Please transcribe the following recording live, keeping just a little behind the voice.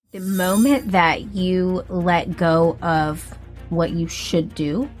The moment that you let go of what you should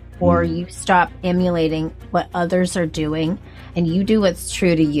do, or you stop emulating what others are doing, and you do what's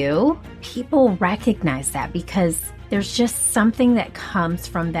true to you, people recognize that because there's just something that comes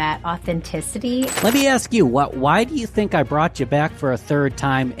from that authenticity. Let me ask you, why do you think I brought you back for a third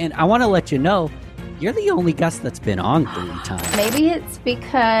time? And I want to let you know, you're the only guest that's been on 3 times. Maybe it's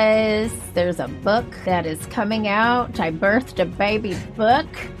because there's a book that is coming out. I birthed a baby book.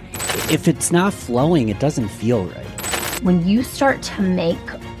 If it's not flowing, it doesn't feel right. When you start to make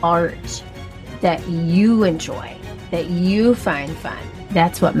art that you enjoy, that you find fun,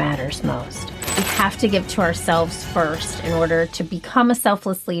 that's what matters most. We have to give to ourselves first in order to become a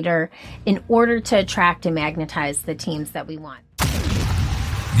selfless leader, in order to attract and magnetize the teams that we want.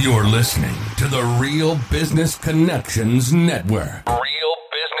 You're listening to the Real Business Connections Network. Real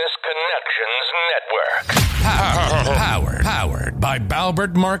Business Connections Network. Powered by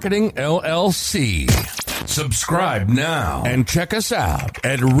Balbert Marketing, LLC. Subscribe now and check us out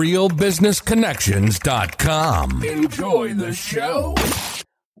at realbusinessconnections.com. Enjoy the show.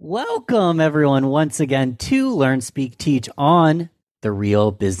 Welcome, everyone, once again to Learn, Speak, Teach on the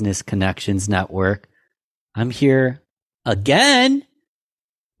Real Business Connections Network. I'm here again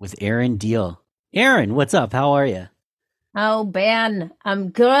with Erin Diehl. Erin, what's up? How are you? Oh, Ben, I'm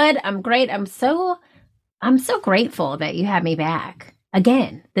good. I'm great. I'm so grateful that you had me back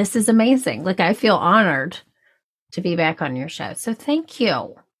again. This is amazing. Like, I feel honored to be back on your show. So thank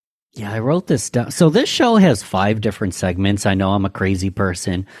you. Yeah, I wrote this down. So this show has 5 different segments. I know I'm a crazy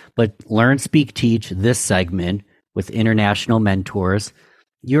person, but Learn, Speak, Teach, this segment with international mentors.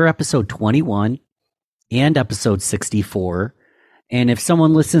 You're episode 21 and episode 64. And if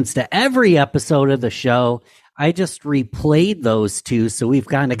someone listens to every episode of the show, I just replayed those 2. So we've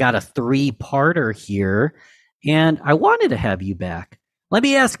kind of got a 3-parter here. And I wanted to have you back. Let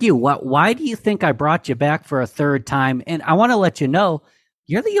me ask you, why do you think I brought you back for a third time? And I want to let you know,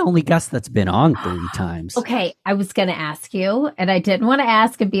 you're the only guest that's been on 3 times. Okay, I was going to ask you, and I didn't want to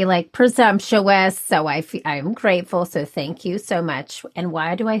ask and be like presumptuous. So I'm grateful. So thank you so much. And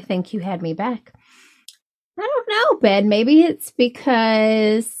why do I think you had me back? I don't know, Ben. Maybe it's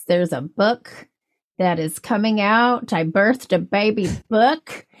because there's a book that is coming out. I birthed a baby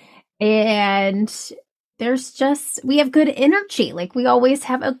book, and we have good energy. Like, we always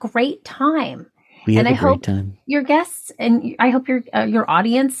have a great time. I hope your guests and I hope your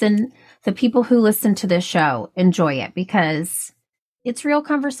audience and the people who listen to this show enjoy it, because it's real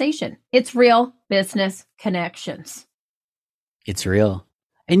conversation. It's real business connections. It's real.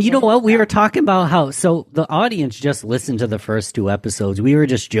 And you know what? We were talking about so the audience just listened to the first 2 episodes. We were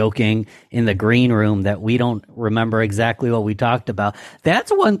just joking in the green room that we don't remember exactly what we talked about. That's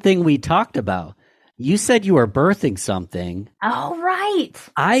one thing we talked about. You said you were birthing something. Oh, right.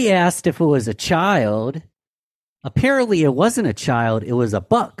 I asked if it was a child. Apparently it wasn't a child. It was a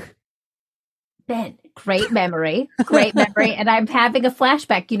buck. Ben, great memory. Great memory. And I'm having a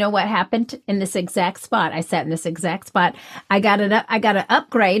flashback. You know what happened in this exact spot? I sat in this exact spot. I got an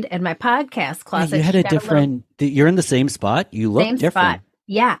upgrade in my podcast closet. You had you're in the same spot? You look different. Spot.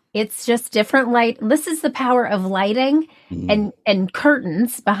 Yeah, it's just different light. This is the power of lighting and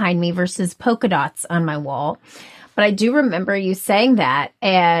curtains behind me versus polka dots on my wall. But I do remember you saying that,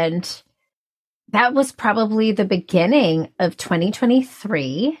 and that was probably the beginning of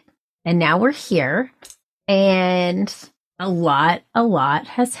 2023. And now we're here, and a lot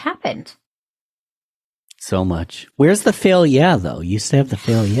has happened. So much. Where's the fail yeah, though? You used to have the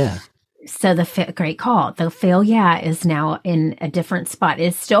fail yeah. So great call. The fail yeah is now in a different spot.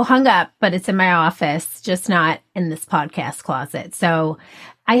 It's still hung up, but it's in my office, just not in this podcast closet. So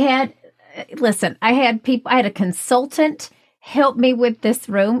I had a consultant help me with this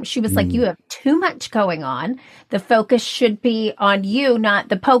room. She was like, you have too much going on. The focus should be on you, not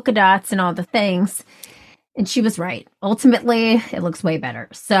the polka dots and all the things. And she was right. Ultimately, it looks way better.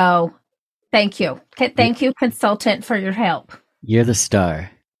 So thank you. Thank you, consultant, for your help. You're the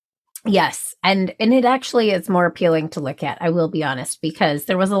star. Yes. And it actually is more appealing to look at, I will be honest, because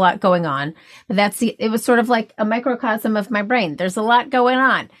there was a lot going on. But it was sort of like a microcosm of my brain. There's a lot going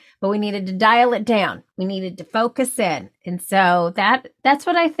on, but we needed to dial it down. We needed to focus in. And so that's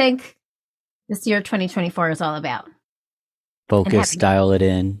what I think this year 2024 is all about. Focus, dial it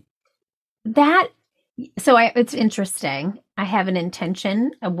in. It's interesting. I have an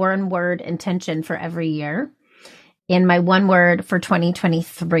intention, a 1-word intention for every year. And my 1 word for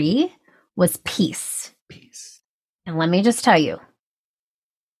 2023 was peace. Peace. And let me just tell you,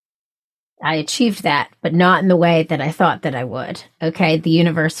 I achieved that, but not in the way that I thought that I would. Okay. The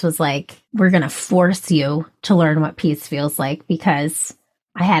universe was like, we're going to force you to learn what peace feels like, because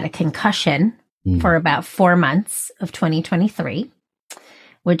I had a concussion for about 4 months of 2023,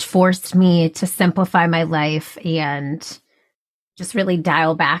 which forced me to simplify my life and just really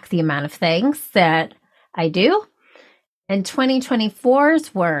dial back the amount of things that I do. And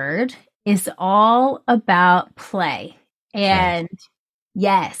 2024's word is all about play. And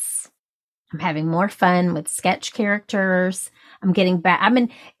yes, I'm having more fun with sketch characters. I'm getting back.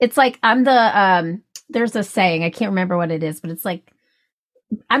 It's like I'm the, there's a saying, I can't remember what it is, but it's like,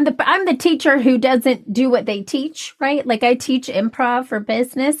 I'm the teacher who doesn't do what they teach, right? Like I teach improv for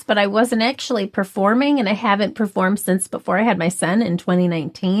business, but I wasn't actually performing, and I haven't performed since before I had my son in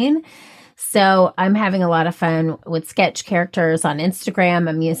 2019. So I'm having a lot of fun with sketch characters on Instagram.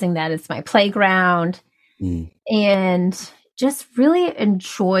 I'm using that as my playground and just really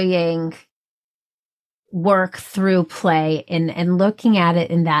enjoying work through play and looking at it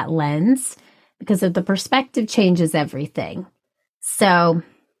in that lens, because of the perspective changes everything. So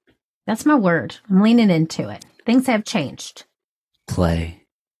that's my word. I'm leaning into it. Things have changed. Play.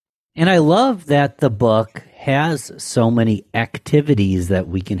 And I love that the book has so many activities that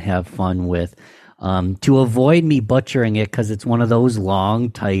we can have fun with. To avoid me butchering it, because it's one of those long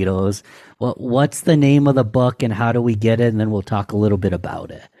titles, what's the name of the book and how do we get it? And then we'll talk a little bit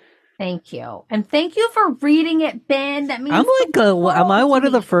about it. Thank you. And thank you for reading it, Ben. That means I'm like, am I one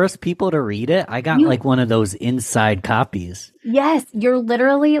of the first people to read it? I got like one of those inside copies. Yes, you're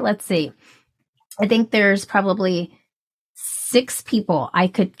literally, let's see. I think there's probably 6 people I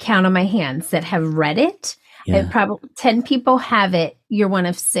could count on my hands that have read it. Yeah. And probably 10 people have it. You're one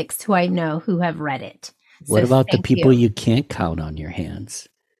of 6 who I know who have read it. What about the people you can't count on your hands?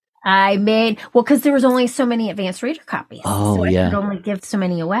 Because there was only so many advanced reader copies. Oh, so I yeah. could only give so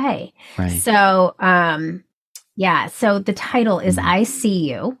many away. Right. So, so the title is I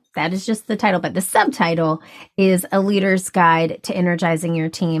See You. That is just the title, but the subtitle is A Leader's Guide to Energizing Your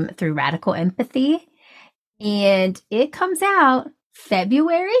Team Through Radical Empathy. And it comes out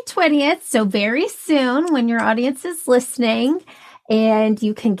February 20th, so very soon when your audience is listening. And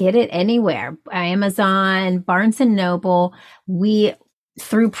you can get it anywhere. Amazon, Barnes & Noble. We,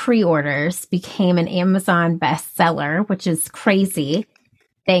 through pre-orders, became an Amazon bestseller, which is crazy.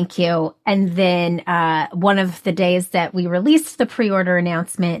 Thank you. And then one of the days that we released the pre-order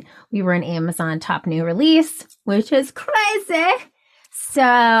announcement, we were an Amazon top new release, which is crazy.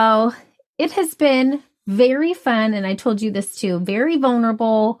 So it has been very fun. And I told you this too, very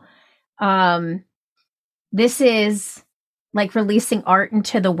vulnerable. This is like releasing art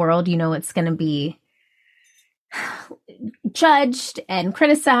into the world. You know, it's going to be judged and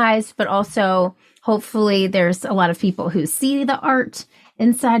criticized, but also hopefully there's a lot of people who see the art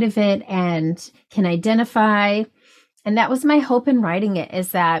inside of it and can identify. And that was my hope in writing it,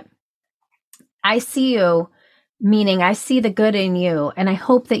 is that I see you, meaning I see the good in you. And I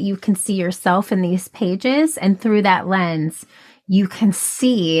hope that you can see yourself in these pages. And through that lens, you can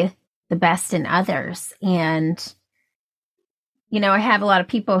see the best in others. And, you know, I have a lot of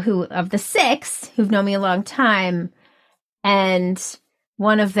people who, of the 6 who've known me a long time, and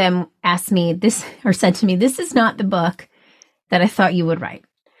one of them asked me this, or said to me, this is not the book that I thought you would write,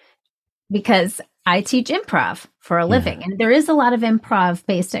 because I teach improv for a living. And there is a lot of improv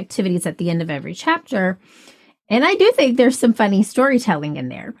based activities at the end of every chapter. And I do think there's some funny storytelling in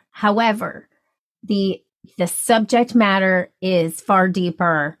there. However, the subject matter is far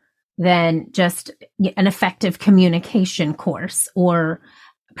deeper than just an effective communication course or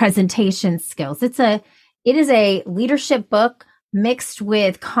presentation skills. It is a leadership book mixed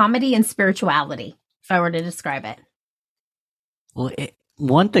with comedy and spirituality, if I were to describe it. Well,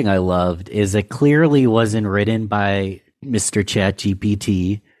 one thing I loved is it clearly wasn't written by Mr.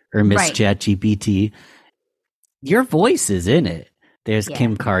 ChatGPT or Miss ChatGPT. Your voice is in it. There's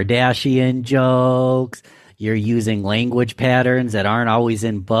Kim Kardashian jokes. You're using language patterns that aren't always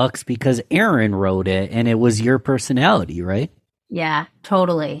in books because Erin wrote it and it was your personality, right? Yeah,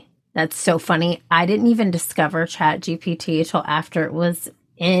 totally. That's so funny. I didn't even discover ChatGPT until after it was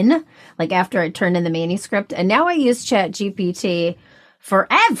in, like after I turned in the manuscript. And now I use ChatGPT for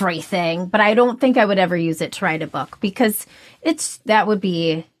everything, but I don't think I would ever use it to write a book, because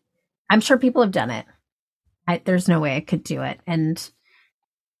I'm sure people have done it. There's no way I could do it. And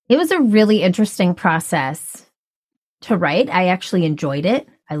it was a really interesting process to write. I actually enjoyed it.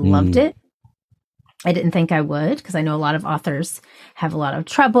 I loved it. I didn't think I would, because I know a lot of authors have a lot of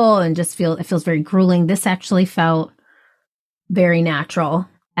trouble and just it feels very grueling. This actually felt very natural,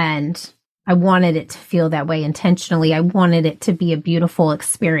 and I wanted it to feel that way intentionally. I wanted it to be a beautiful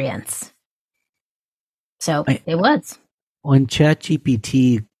experience. So it was. When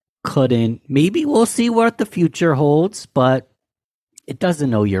ChatGPT couldn't, maybe we'll see what the future holds, but it doesn't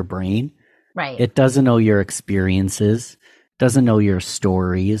know your brain. Right. It doesn't know your experiences, doesn't know your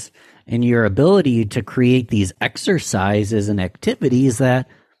stories, and your ability to create these exercises and activities that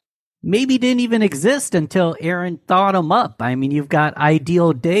maybe didn't even exist until Erin thought them up. I mean, you've got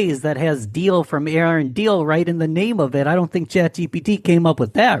Ideal Days that has Deal from Erin Diehl right in the name of it. I don't think ChatGPT came up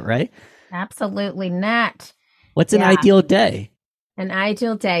with that, right? Absolutely not. What's an ideal day? An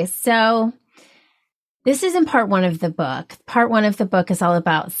ideal day. So this is in part one of the book. Part one of the book is all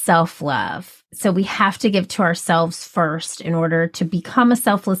about self-love. So we have to give to ourselves first in order to become a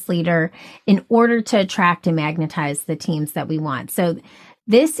selfless leader, in order to attract and magnetize the teams that we want. So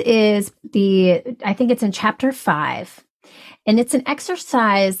this is I think it's in chapter 5, and it's an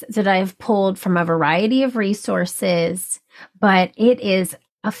exercise that I've pulled from a variety of resources, but it is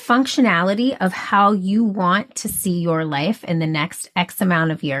a functionality of how you want to see your life in the next X amount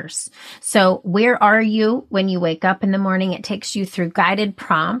of years. So where are you when you wake up in the morning? It takes you through guided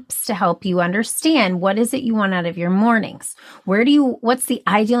prompts to help you understand what is it you want out of your mornings. What's the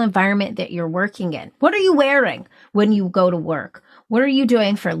ideal environment that you're working in? What are you wearing when you go to work? What are you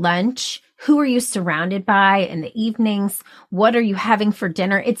doing for lunch? Who are you surrounded by in the evenings? What are you having for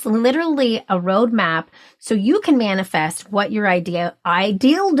dinner? It's literally a roadmap so you can manifest what your ideal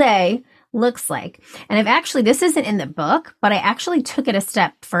day looks like. And this isn't in the book, but I actually took it a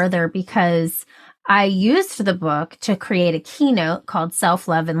step further because I used the book to create a keynote called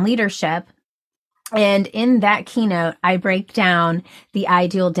Self-Love and Leadership. And in that keynote, I break down the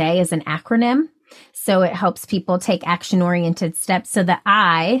ideal day as an acronym. So it helps people take action-oriented steps. So the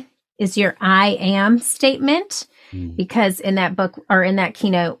I is your I am statement, because in that book or in that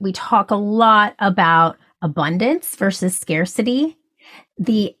keynote, we talk a lot about abundance versus scarcity.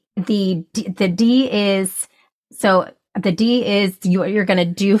 The D is you're going to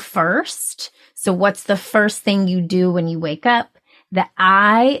do first. So what's the first thing you do when you wake up? The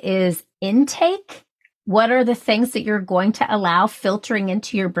I is intake. What are the things that you're going to allow filtering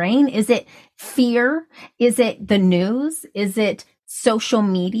into your brain? Is it fear? Is it the news? Is it social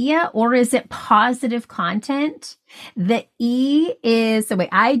media, or is it positive content? The E is,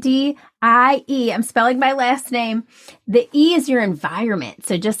 I-D-I-E, I'm spelling my last name. The E is your environment.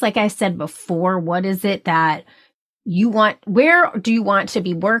 So just like I said before, what is it that you want? Where do you want to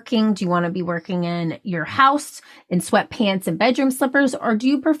be working? Do you want to be working in your house in sweatpants and bedroom slippers, or do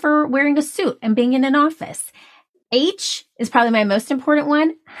you prefer wearing a suit and being in an office? H is probably my most important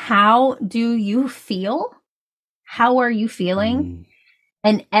one. How do you feel? How are you feeling?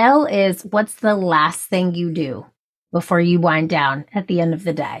 And L is, what's the last thing you do before you wind down at the end of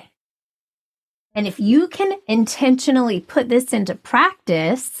the day? And if you can intentionally put this into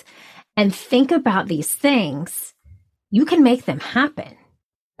practice and think about these things, you can make them happen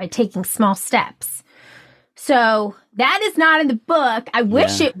by taking small steps. So that is not in the book. I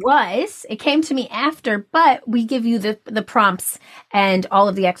wish it was. It came to me after, but we give you the prompts and all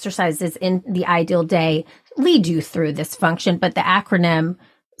of the exercises in the ideal day lead you through this function, but the acronym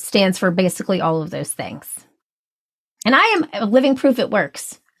stands for basically all of those things. And I am a living proof it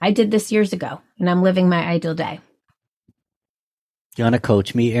works. I did this years ago, and I'm living my ideal day. You want to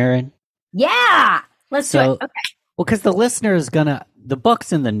coach me, Erin? Yeah, let's do it. Okay. Well, because the listener is the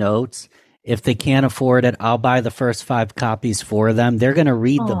book's in the notes. If they can't afford it, I'll buy the first 5 copies for them. They're going to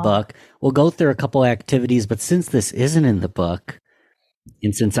read the book. We'll go through a couple activities, but since this isn't in the book,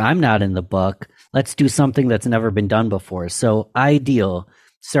 and since I'm not in the book, let's do something that's never been done before. So ideal,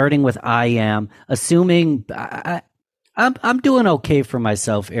 starting with I am, assuming I'm doing okay for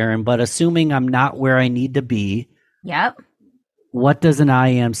myself, Erin, but assuming I'm not where I need to be. Yep. What does an I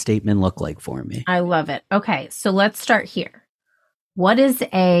am statement look like for me? I love it. Okay, so let's start here. What is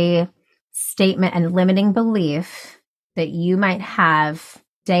a statement and limiting belief that you might have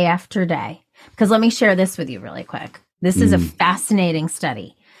day after day? Because let me share this with you really quick. This is a fascinating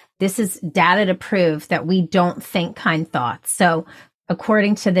study. This is data to prove that we don't think kind thoughts. So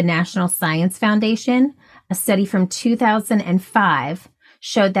according to the National Science Foundation, a study from 2005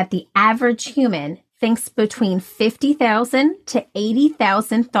 showed that the average human thinks between 50,000 to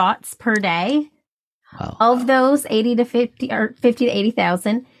 80,000 thoughts per day. Wow. Of those 50 to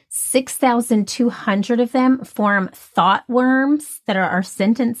 80,000, 6,200 of them form thought worms that are our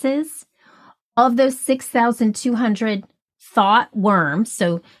sentences. Of those 6,200 thought worms,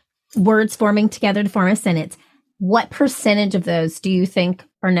 so words forming together to form a sentence, what percentage of those do you think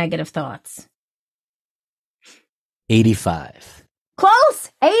are negative thoughts? 85.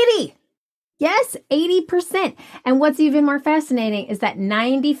 Close! 80! Yes, 80%. And what's even more fascinating is that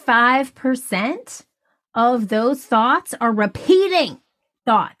 95% of those thoughts are repeating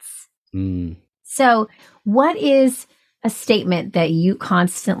thoughts. So what is a statement that you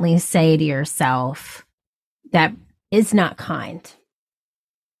constantly say to yourself that is not kind?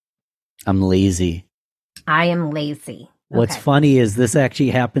 I'm lazy. I am lazy. What's funny is this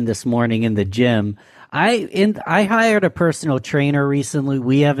actually happened this morning in the gym. I hired a personal trainer recently.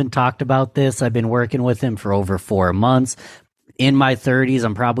 We haven't talked about this. I've been working with him for over 4 months. In my 30s,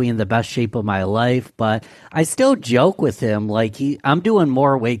 I'm probably in the best shape of my life, but I still joke with him like I'm doing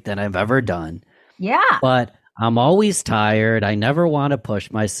more weight than I've ever done. Yeah. But I'm always tired. I never want to push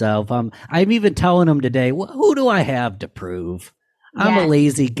myself. I'm even telling him today, who do I have to prove? I'm a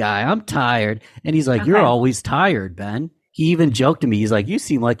lazy guy. I'm tired. And he's like, You're always tired, Ben. He even joked to me. He's like, You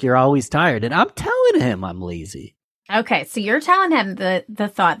seem like you're always tired. And I'm telling him I'm lazy. Okay, so you're telling him the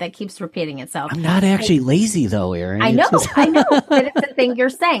thought that keeps repeating itself. I'm not actually lazy, though, Erin. I know, but it's the thing you're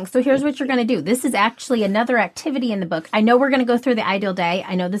saying. So here's what you're going to do. This is actually another activity in the book. I know we're going to go through the ideal day.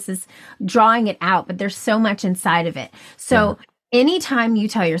 I know this is drawing it out, but there's so much inside of it. So anytime you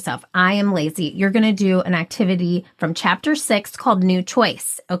tell yourself, I am lazy, you're going to do an activity from chapter 6 called New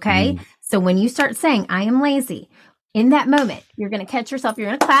Choice, okay? So when you start saying, I am lazy, in that moment, you're going to catch yourself. You're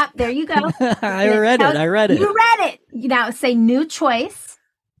going to clap. There you go. I read it. You read it. You now say new choice.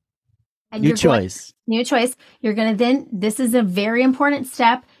 And new choice. New choice. You're going to then, this is a very important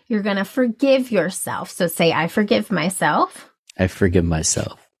step. You're going to forgive yourself. So say, I forgive myself. I forgive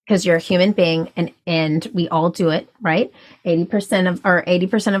myself. Because you're a human being and we all do it, right?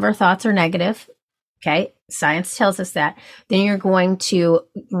 80% of our thoughts are negative. Okay. Science tells us that. Then you're going to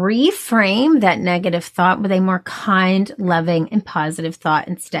reframe that negative thought with a more kind, loving, and positive thought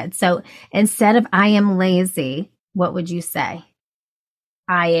instead. So instead of I am lazy, what would you say?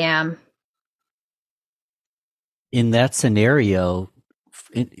 I am. In that scenario,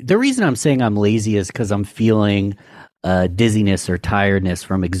 the reason I'm saying I'm lazy is because I'm feeling dizziness or tiredness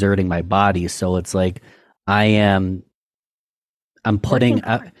from exerting my body. So it's like I'm putting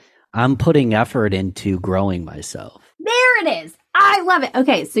effort into growing myself. There it is. I love it.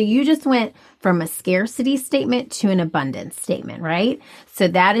 Okay, so you just went from a scarcity statement to an abundance statement, right? So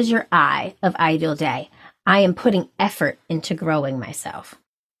that is your I of ideal day. I am putting effort into growing myself.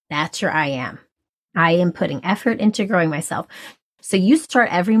 That's your I am. I am putting effort into growing myself. So you start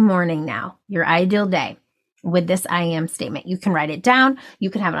every morning now, your ideal day, with this I am statement. You can write it down. You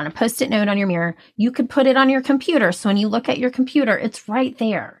can have it on a Post-it note on your mirror. You could put it on your computer. So when you look at your computer, it's right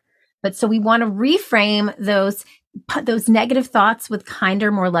there. But so we want to reframe those negative thoughts with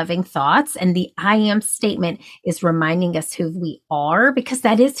kinder, more loving thoughts. And the I am statement is reminding us who we are, because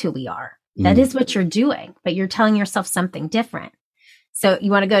that is who we are. That is what you're doing, but you're telling yourself something different. So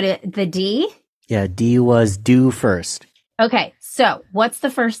you want to go to the D? Yeah, D was do first. Okay, so what's the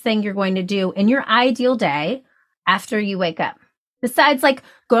first thing you're going to do in your ideal day after you wake up? Besides like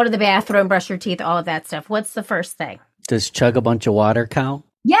go to the bathroom, brush your teeth, all of that stuff. What's the first thing? Does chug a bunch of water count?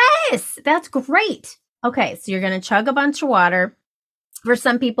 Yes, that's great. Okay, so you're going to chug a bunch of water. For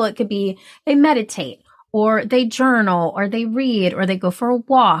some people, it could be they meditate or they journal or they read or they go for a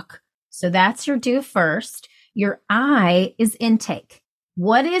walk. So that's your do first. Your I is intake.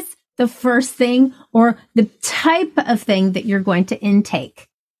 What is the first thing or the type of thing that you're going to intake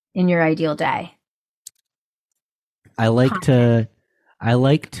in your ideal day? I like to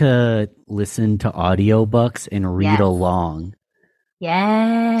listen to audiobooks and read along.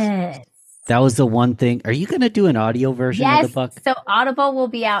 Yes. That was the one thing. Are you going to do an audio version of the book? So Audible will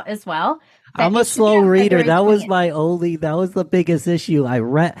be out as well. I'm a slow reader. That was the biggest issue.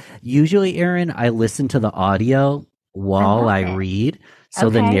 Usually, Erin, I listen to the audio while I read. So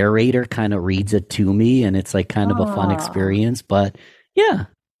the narrator kind of reads it to me and it's like kind of a fun experience. But yeah.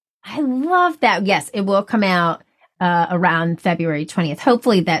 I love that. Yes, it will come out around February 20th,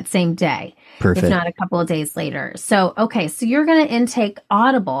 hopefully that same day. Perfect. If not a couple of days later. So, okay. So you're going to intake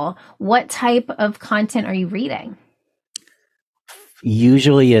Audible. What type of content are you reading?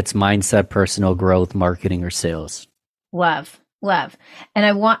 Usually it's mindset, personal growth, marketing, or sales. Love.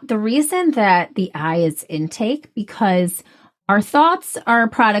 And the reason that the I is intake, because our thoughts are a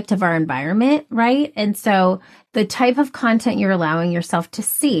product of our environment, right? And so the type of content you're allowing yourself to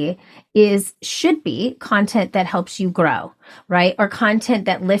see should be content that helps you grow, right? Or content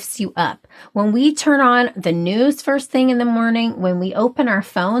that lifts you up. When we turn on the news first thing in the morning, when we open our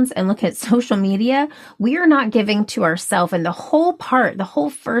phones and look at social media, we are not giving to ourselves. And the whole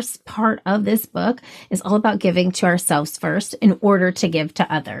first part of this book is all about giving to ourselves first in order to give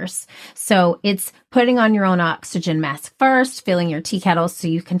to others. So it's putting on your own oxygen mask first, filling your tea kettle so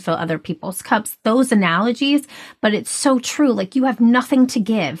you can fill other people's cups, those analogies. But it's so true. Like you have nothing to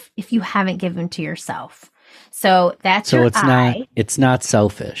give if you haven't given to yourself. So that's your I. It's not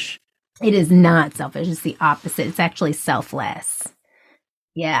selfish. It is not selfish. It's the opposite. It's actually selfless.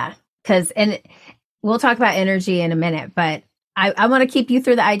 Yeah. We'll talk about energy in a minute, but I want to keep you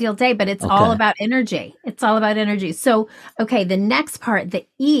through the ideal day, but it's all about energy. It's all about energy. So, okay, the next part, the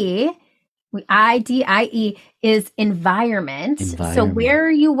IDIE is environment. So where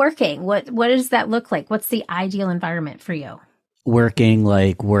are you working? What does that look like? What's the ideal environment for you? Working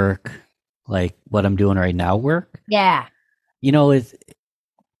like work, like what I'm doing right now, work. Yeah. You know,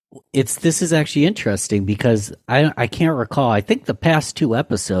 this is actually interesting because I can't recall. I think the past 2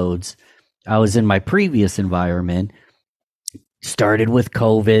 episodes I was in my previous environment. Started with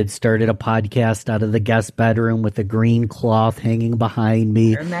COVID, started a podcast out of the guest bedroom with a green cloth hanging behind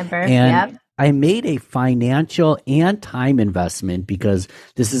me. Remember? And I made a financial and time investment because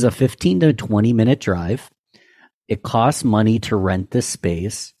this is a 15 to 20 minute drive. It costs money to rent this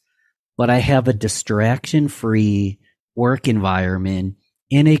space, but I have a distraction-free work environment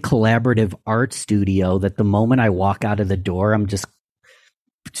in a collaborative art studio that the moment I walk out of the door, I'm just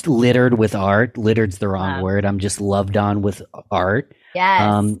littered with art. Littered's the wrong word. I'm just loved on with art.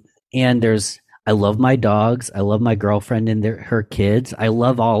 Yes. And I love my dogs. I love my girlfriend and her kids. I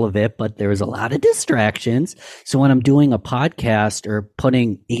love all of it, but there's a lot of distractions. So when I'm doing a podcast or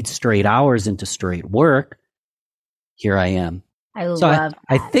putting 8 straight hours into straight work, here I am.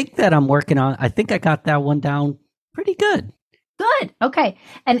 I think that I'm working on, I think I got that one down pretty good. Good. Okay.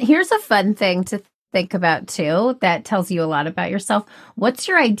 And here's a fun thing to think about too that tells you a lot about yourself. What's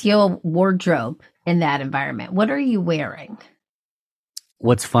your ideal wardrobe in that environment? What are you wearing?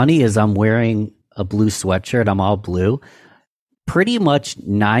 What's funny is I'm wearing a blue sweatshirt. I'm all blue. Pretty much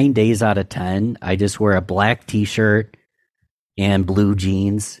 9 days out of 10, I just wear a black t-shirt and blue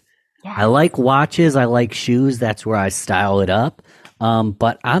jeans. Yeah. I like watches. I like shoes. That's where I style it up.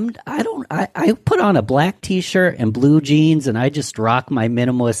 But I put on a black t-shirt and blue jeans and I just rock my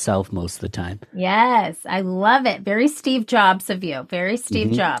minimalist self most of the time. Yes. I love it. Very Steve Jobs of you. Very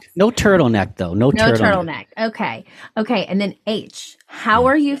Steve Jobs. No turtleneck though. No turtleneck. Okay. Okay. And then H, how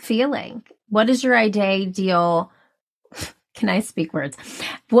are you feeling? What is your ideal? Can I speak words?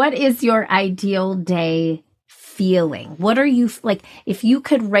 What is your ideal day feeling? What are you like? If you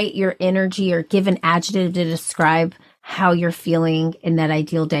could rate your energy or give an adjective to describe how you're feeling in that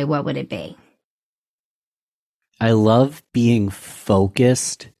ideal day, what would it be? I love being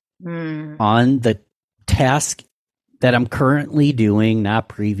focused on the task that I'm currently doing, not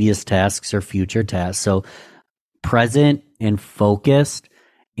previous tasks or future tasks. So present and focused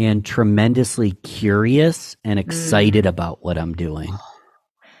and tremendously curious and excited about what I'm doing.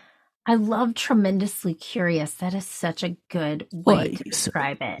 I love tremendously curious. That is such a good way to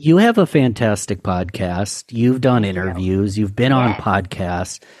describe it. You have a fantastic podcast. You've done interviews. You've been on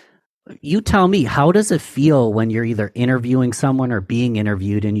podcasts. You tell me, how does it feel when you're either interviewing someone or being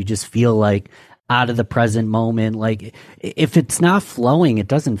interviewed and you just feel like out of the present moment? Like if it's not flowing, it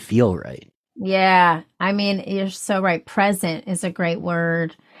doesn't feel right. Yeah. I mean, you're so right. Present is a great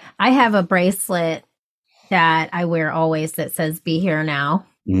word. I have a bracelet that I wear always that says "Be Here Now."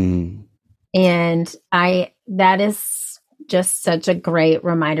 And that is just such a great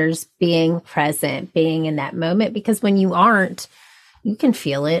reminder, just being present, being in that moment, because when you aren't, you can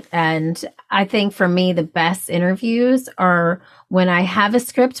feel it. And I think for me, the best interviews are when I have a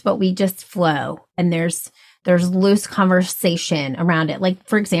script, but we just flow and there's loose conversation around it. Like,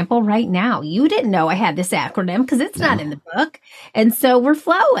 for example, right now, you didn't know I had this acronym because it's not in the book. And so we're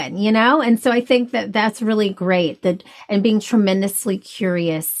flowing, you know? And so I think that that's really great, and being tremendously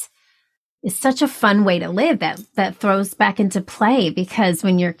curious is such a fun way to live that throws back into play, because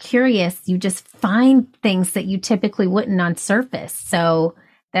when you're curious, you just find things that you typically wouldn't on surface. So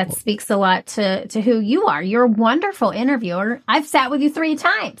that speaks a lot to who you are. You're a wonderful interviewer. I've sat with you 3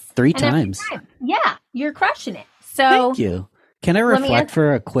 times. 3 times. Yeah, you're crushing it. So thank you. Can I reflect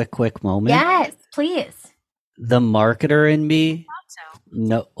for a quick moment? Yes, please. The marketer in me.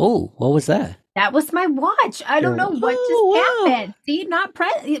 No. Oh, what was that? That was my watch. I don't know what just happened. See,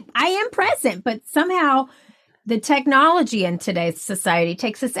 I am present, but somehow the technology in today's society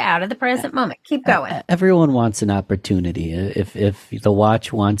takes us out of the present moment. Keep going. Everyone wants an opportunity. If the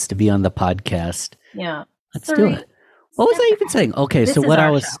watch wants to be on the podcast, let's do it. What was I even saying? Okay, so what I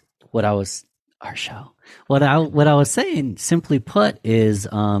was saying, simply put, is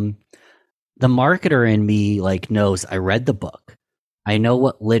the marketer in me knows I read the book. I know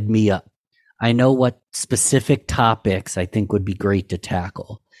what lit me up. I know what specific topics I think would be great to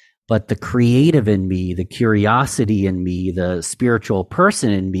tackle. But the creative in me, the curiosity in me, the spiritual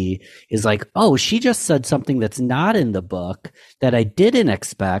person in me is like, oh, she just said something that's not in the book that I didn't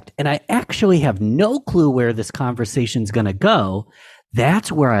expect. And I actually have no clue where this conversation's going to go.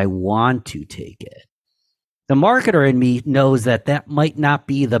 That's where I want to take it. The marketer in me knows that that might not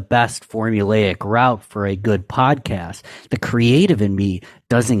be the best formulaic route for a good podcast. The creative in me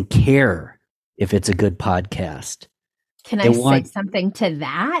doesn't care if it's a good podcast. Can I say something to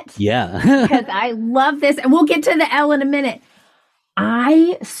that? Yeah. Because I love this. And we'll get to the L in a minute.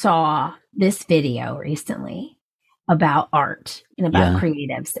 I saw this video recently about art and about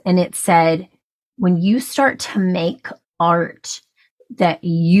creatives. And it said, when you start to make art that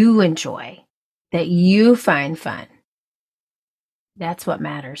you enjoy, that you find fun, that's what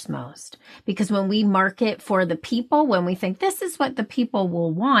matters most. Because when we market for the people, when we think this is what the people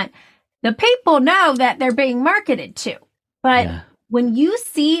will want, the people know that they're being marketed to. But when you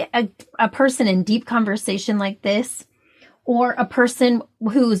see a person in deep conversation like this, or a person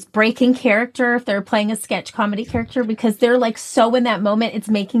who's breaking character, if they're playing a sketch comedy character, because they're like so in that moment, it's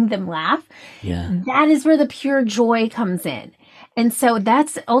making them laugh. That is where the pure joy comes in. And so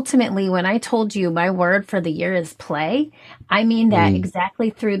that's ultimately when I told you my word for the year is play. I mean that exactly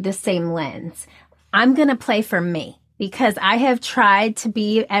through the same lens. I'm going to play for me because I have tried to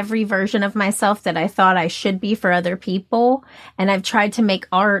be every version of myself that I thought I should be for other people. And I've tried to make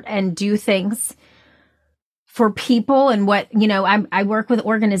art and do things for people and what, I work with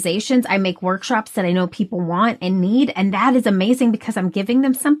organizations. I make workshops that I know people want and need. And that is amazing because I'm giving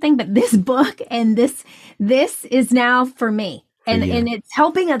them something. But this book and this is now for me. And it's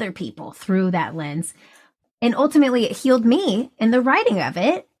helping other people through that lens. And ultimately, it healed me in the writing of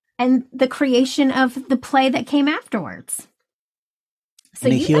it and the creation of the play that came afterwards. So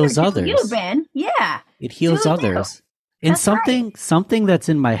and it heals others. You, Ben. Yeah. It heals others. And something that's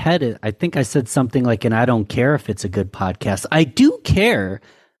in my head, I think I said something like, and I don't care if it's a good podcast. I do care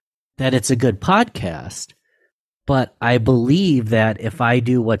that it's a good podcast. But I believe that if I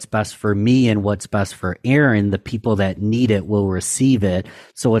do what's best for me and what's best for Erin, the people that need it will receive it.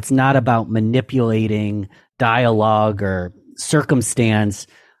 So it's not about manipulating dialogue or circumstance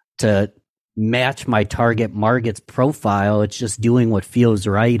to match my target market's profile. It's just doing what feels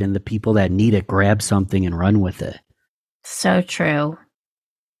right, and the people that need it grab something and run with it. So true.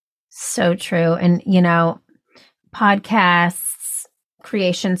 So true. And, podcasts,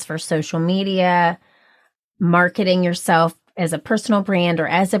 creations for social media, marketing yourself as a personal brand or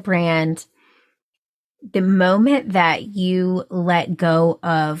as a brand, the moment that you let go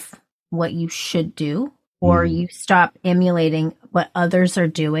of what you should do or you stop emulating what others are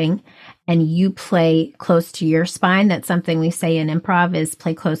doing and you play close to your spine, that's something we say in improv is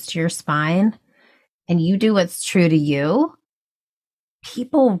play close to your spine, and you do what's true to you,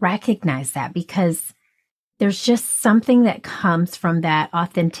 people recognize that because there's just something that comes from that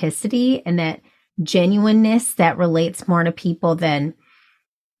authenticity and that genuineness that relates more to people than,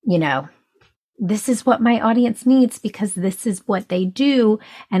 this is what my audience needs because this is what they do.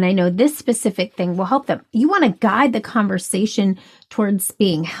 And I know this specific thing will help them. You want to guide the conversation towards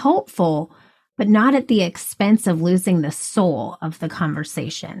being helpful, but not at the expense of losing the soul of the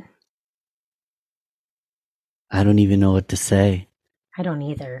conversation. I don't even know what to say. I don't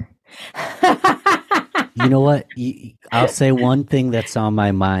either. You know what? I'll say one thing that's on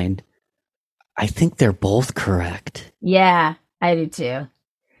my mind. I think they're both correct. Yeah, I do too.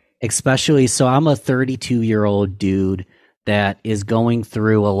 Especially, so I'm a 32-year-old dude that is going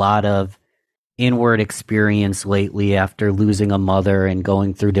through a lot of inward experience lately after losing a mother and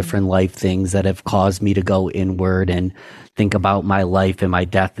going through different life things that have caused me to go inward and think about my life and my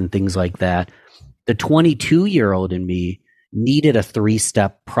death and things like that. The 22-year-old in me needed a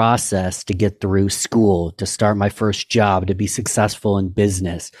 3-step process to get through school, to start my first job, to be successful in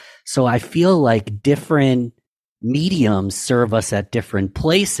business. So I feel like different mediums serve us at different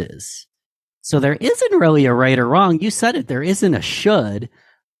places. So there isn't really a right or wrong. You said it. There isn't a should.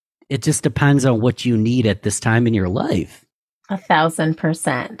 It just depends on what you need at this time in your life.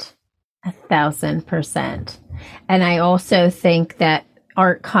 1,000%. 1,000%. And I also think that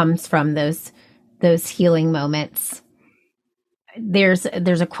art comes from those healing moments. There's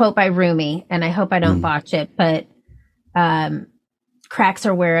a quote by Rumi, and I hope I don't botch it, but cracks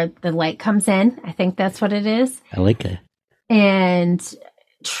are where the light comes in. I think that's what it is. I like it. And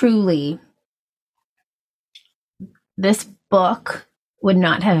truly, this book would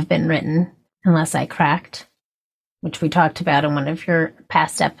not have been written unless I cracked, which we talked about in one of your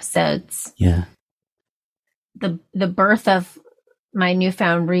past episodes. Yeah. The birth of my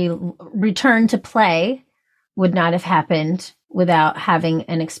newfound return to play would not have happened without having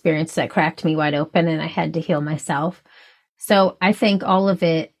an experience that cracked me wide open, and I had to heal myself. So I think all of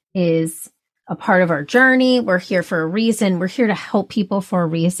it is a part of our journey. We're here for a reason. We're here to help people for a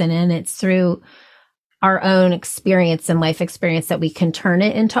reason. And it's through our own experience and life experience that we can turn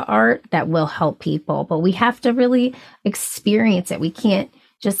it into art that will help people. But we have to really experience it. We can't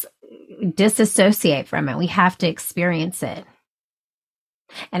just disassociate from it. We have to experience it.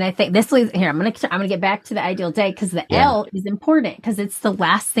 And I think this leads here. I'm gonna get back to the ideal day, because the L is important, because it's the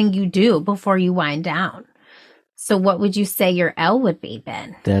last thing you do before you wind down. So what would you say your L would be,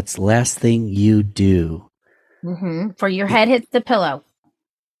 Ben? That's last thing you do. For your head hits the pillow.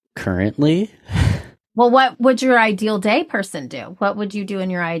 Currently? Well, what would your ideal day person do? What would you do in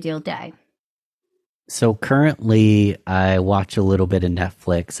your ideal day? So currently I watch a little bit of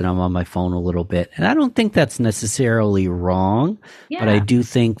Netflix and I'm on my phone a little bit. And I don't think that's necessarily wrong, but I do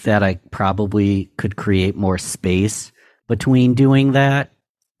think that I probably could create more space between doing that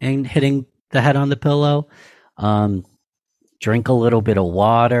and hitting the head on the pillow. Drink a little bit of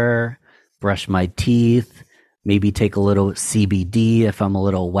water, brush my teeth, maybe take a little CBD if I'm a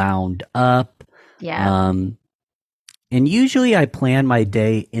little wound up. Yeah. And usually I plan my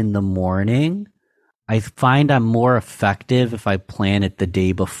day in the morning. I find I'm more effective if I plan it the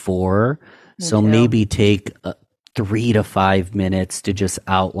day before. So maybe take 3 to 5 minutes to just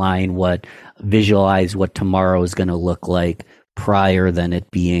visualize what tomorrow is going to look like prior than it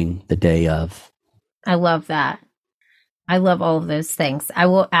being the day of. I love that. I love all of those things. I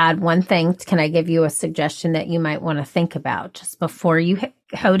will add one thing. Can I give you a suggestion that you might want to think about just before you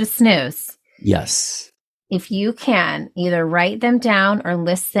go to snooze? Yes. If you can, either write them down or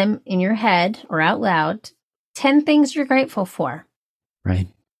list them in your head or out loud, 10 things you're grateful for. Right.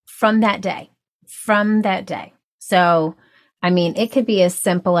 From that day. So, I mean, it could be as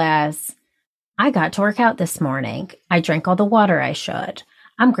simple as, I got to work out this morning. I drank all the water I should.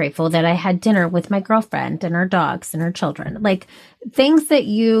 I'm grateful that I had dinner with my girlfriend and her dogs and her children. Like things that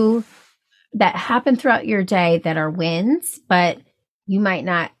happen throughout your day that are wins, but you might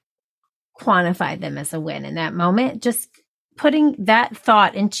not quantify them as a win in that moment. Just putting that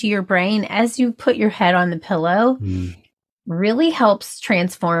thought into your brain as you put your head on the pillow really helps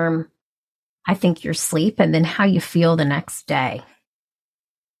transform, I think, your sleep and then how you feel the next day.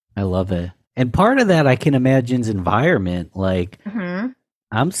 I love it. And part of that I can imagine is environment. Like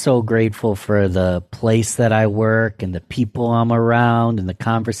I'm so grateful for the place that I work and the people I'm around and the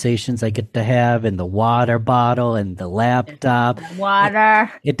conversations I get to have and the water bottle and the laptop.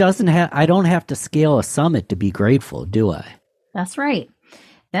 Water. I don't have to scale a summit to be grateful, do I? That's right.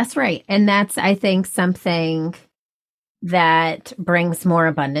 And that's, I think, something that brings more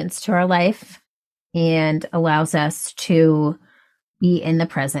abundance to our life and allows us to be in the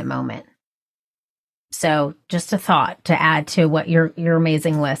present moment. So just a thought to add to what your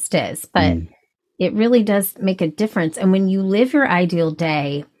amazing list is, but it really does make a difference. And when you live your ideal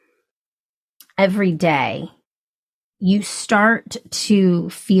day every day, you start to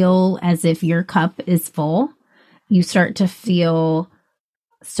feel as if your cup is full. You start to feel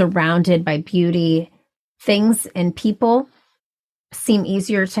surrounded by beauty. Things and people seem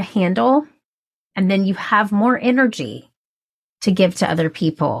easier to handle. And then you have more energy to give to other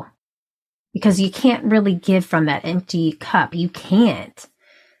people. Because you can't really give from that empty cup. You can't.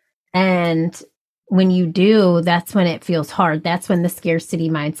 And when you do, that's when it feels hard. That's when the scarcity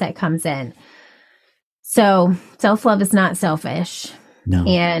mindset comes in. So self-love is not selfish. No.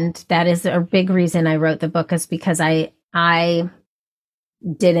 And that is a big reason I wrote the book, is because I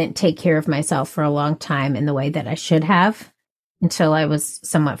didn't take care of myself for a long time in the way that I should have until I was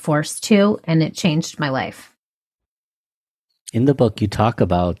somewhat forced to, and it changed my life. In the book, you talk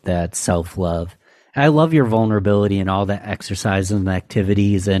about that self-love. I love your vulnerability and all the exercises and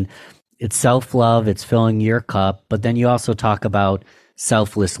activities. And it's self-love, it's filling your cup. But then you also talk about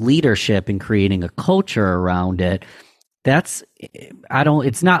selfless leadership and creating a culture around it. It's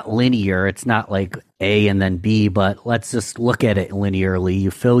not linear. It's not like A and then B, but let's just look at it linearly. You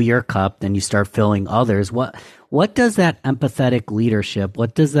fill your cup, then you start filling others. What does that empathetic leadership,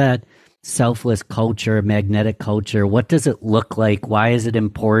 what does that selfless culture, magnetic culture, what does it look like? Why is it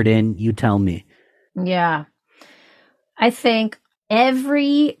important? You tell me. Yeah. I think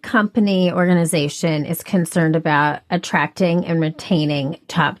every company, organization is concerned about attracting and retaining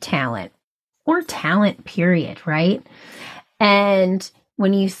top talent, or talent, period, right? And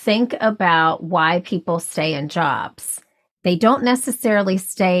when you think about why people stay in jobs, they don't necessarily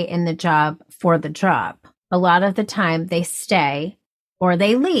stay in the job for the job. A lot of the time they stay or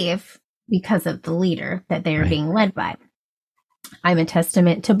they leave because of the leader that they are being led by. I'm a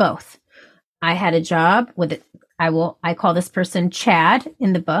testament to both. I had a job with, I call this person Chad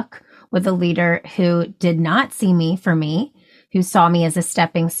in the book, with a leader who did not see me for me, who saw me as a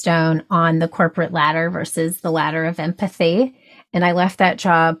stepping stone on the corporate ladder versus the ladder of empathy. And I left that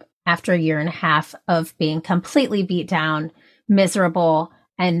job after a year and a half of being completely beat down, miserable,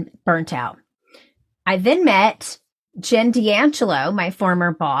 and burnt out. I then met Jen D'Angelo, my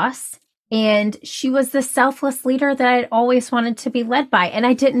former boss, and she was the selfless leader that I'd always wanted to be led by. And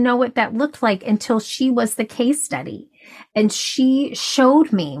I didn't know what that looked like until she was the case study. And she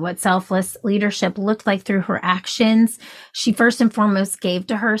showed me what selfless leadership looked like through her actions. She first and foremost gave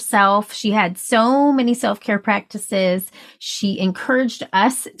to herself. She had so many self-care practices. She encouraged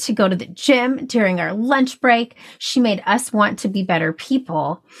us to go to the gym during our lunch break. She made us want to be better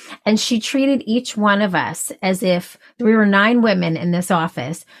people. And she treated each one of us as if we were 9 women in this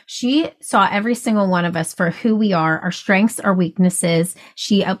office. She saw every single one of us for who we are, our strengths, our weaknesses.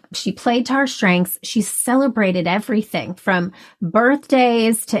 She played to our strengths. She celebrated everything from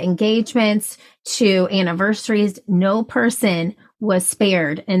birthdays to engagements to anniversaries. No person was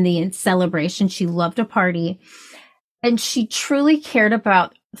spared in the celebration. She loved a party, and she truly cared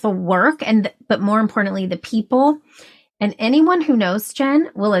about the work but more importantly, the people. And anyone who knows Jen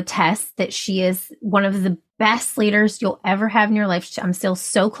will attest that she is one of the best leaders you'll ever have in your life. I'm still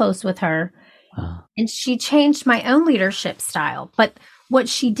so close with her. Wow. And she changed my own leadership style. But what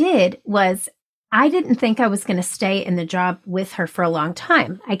she did was, I didn't think I was going to stay in the job with her for a long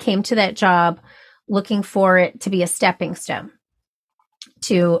time. I came to that job looking for it to be a stepping stone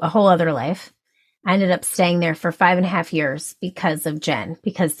to a whole other life. I ended up staying there for 5.5 years because of Jen,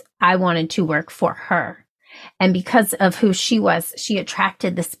 because I wanted to work for her. And because of who she was, she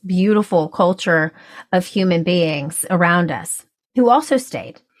attracted this beautiful culture of human beings around us who also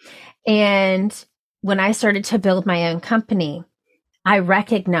stayed. And when I started to build my own company, I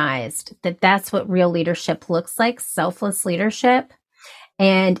recognized that that's what real leadership looks like, selfless leadership.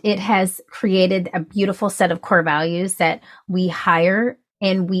 And it has created a beautiful set of core values that we hire,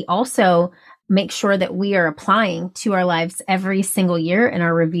 and we also make sure that we are applying to our lives every single year in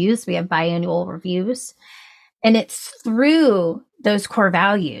our reviews. We have biannual reviews. And it's through those core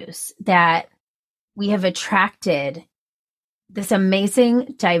values that we have attracted this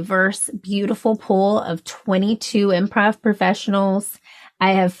amazing, diverse, beautiful pool of 22 improv professionals.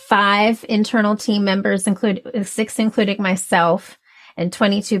 I have 5 internal team members, 6 including myself, and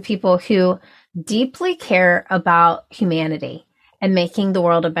 22 people who deeply care about humanity and making the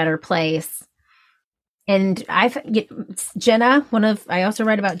world a better place. And Jenna, I also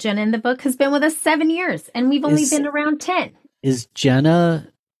write about Jenna in the book, has been with us 7 years, and we've only been around 10. Is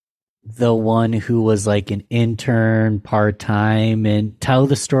Jenna the one who was like an intern part-time? And tell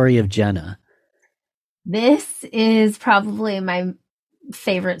the story of Jenna. This is probably my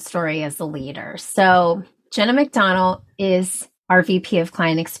favorite story as a leader. So Jenna McDonald is our VP of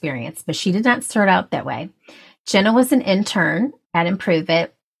Client Experience, but she did not start out that way. Jenna was an intern at Improve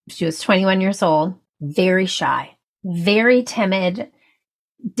It. She was 21 years old, very shy, very timid,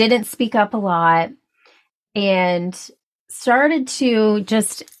 didn't speak up a lot, and started to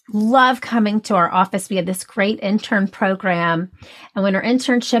just love coming to our office. We had this great intern program. And when her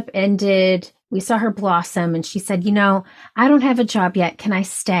internship ended, we saw her blossom, and she said, I don't have a job yet. Can I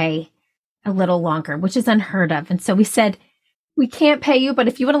stay a little longer? Which is unheard of. And so we said, we can't pay you, but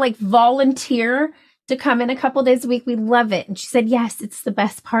if you want to volunteer to come in a couple days a week, we love it. And she said, yes, it's the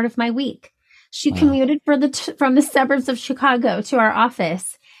best part of my week. She commuted from the suburbs of Chicago to our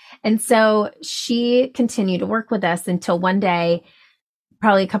office. And so she continued to work with us until one day,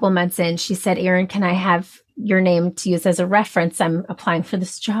 probably a couple of months in, she said, Erin, can I have your name to use as a reference? I'm applying for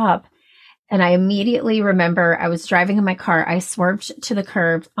this job. And I immediately remember I was driving in my car. I swerved to the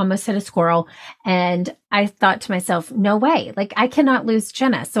curb, almost hit a squirrel. And I thought to myself, no way, I cannot lose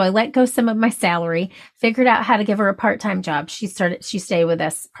Jenna. So I let go some of my salary, figured out how to give her a part-time job. She stayed with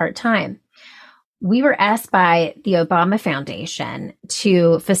us part-time. We were asked by the Obama Foundation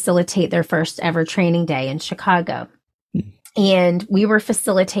to facilitate their first ever training day in Chicago. And we were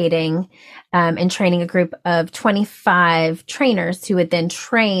facilitating and training a group of 25 trainers who would then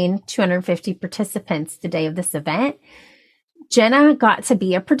train 250 participants the day of this event. Jenna got to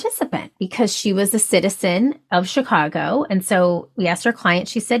be a participant because she was a citizen of Chicago. And so we asked our client,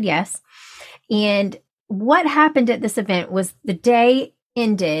 she said yes. And what happened at this event was the day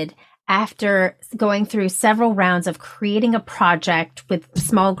ended after going through several rounds of creating a project with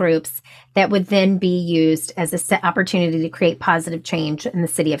small groups that would then be used as a set opportunity to create positive change in the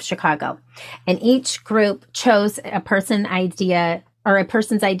city of Chicago. And each group chose a person's idea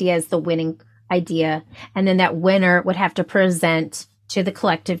as the winning idea. And then that winner would have to present to the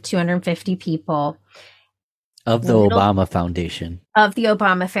collective 250 people. Of the Obama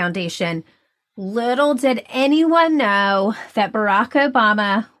Foundation. Little did anyone know that Barack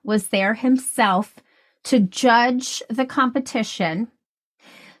Obama was there himself to judge the competition.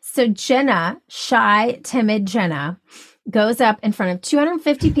 So Jenna, shy, timid Jenna, goes up in front of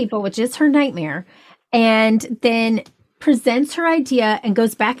 250 people, which is her nightmare, and then presents her idea and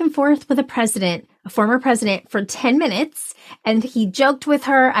goes back and forth with a former president, for 10 minutes. And he joked with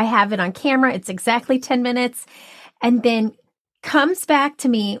her. I have it on camera. It's exactly 10 minutes. And then comes back to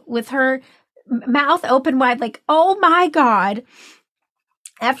me with her mouth open wide, like, oh my God.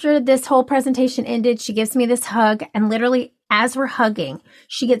 After this whole presentation ended, she gives me this hug, and literally as we're hugging,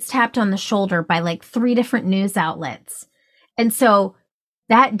 she gets tapped on the shoulder by like 3 different news outlets. And so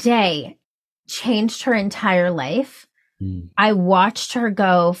that day changed her entire life. I watched her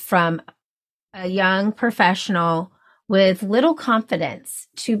go from a young professional with little confidence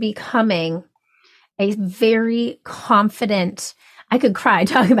to becoming a very confident, I could cry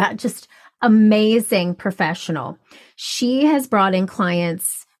talking about just amazing professional. She has brought in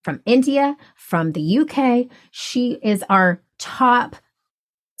clients from India, from the UK. She is our top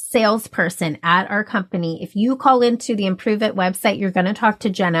salesperson at our company. If you call into the Improve It website, you're going to talk to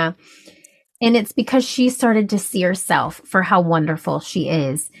Jenna. And it's because she started to see herself for how wonderful she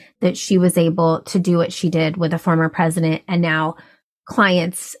is, that she was able to do what she did with a former president. And now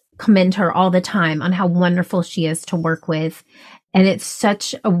clients commend her all the time on how wonderful she is to work with. And it's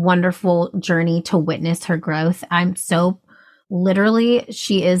such a wonderful journey to witness her growth. I'm so literally,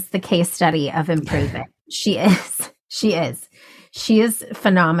 she is the case study of Improve It. She is. She is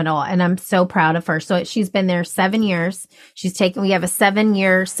phenomenal, and I'm so proud of her. So she's been there 7 years. We have a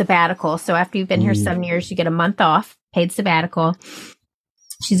 7-year sabbatical. So after you've been here 7 years, you get a month off, paid sabbatical.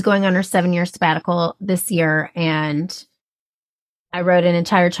 She's going on her 7-year sabbatical this year. And I wrote an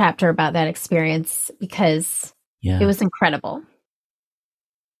entire chapter about that experience because it was incredible.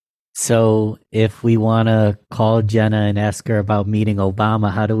 So if we want to call Jenna and ask her about meeting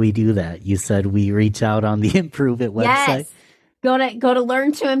Obama, how do we do that? You said we reach out on the Improve It website. Yes. Go to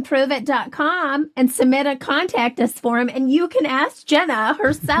learntoimproveit.com and submit a contact us form, and you can ask Jenna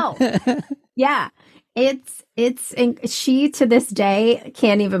herself. Yeah. She to this day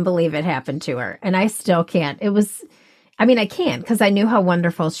can't even believe it happened to her. And I still can't. I can because I knew how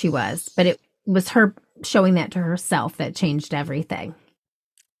wonderful she was, but it was her showing that to herself that changed everything.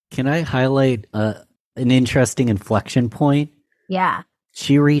 Can I highlight an interesting inflection point? Yeah.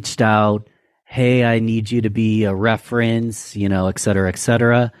 She reached out, hey, I need you to be a reference, et cetera, et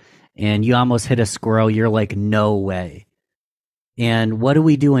cetera. And you almost hit a squirrel. You're like, no way. And what do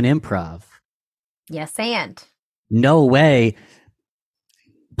we do in improv? Yes, and. No way.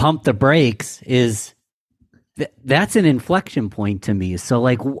 Pump the brakes is, that's an inflection point to me. So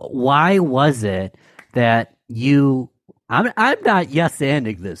like, why was it that I'm not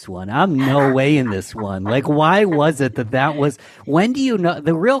yes-anding this one. I'm no way in this one. Like, why was it that was, when do you know,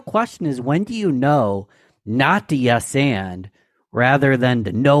 the real question is, when do you know not to yes-and rather than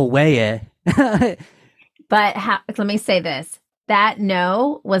to no way it? But let me say this. That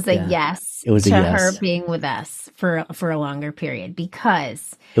no was a yes it was to a yes. her being with us for a longer period,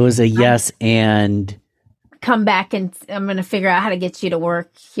 because it was a yes and come back and I'm going to figure out how to get you to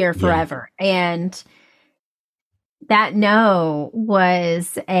work here forever. Yeah. And that no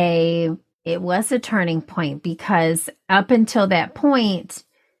was a turning point, because up until that point,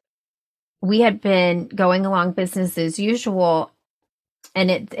 we had been going along business as usual.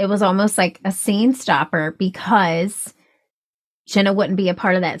 And it was almost like a scene stopper, because Jenna wouldn't be a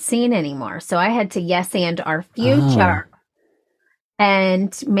part of that scene anymore. So I had to yes and our future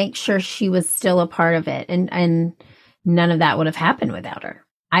and make sure she was still a part of it. And none of that would have happened without her.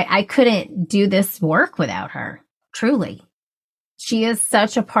 I couldn't do this work without her. Truly. She is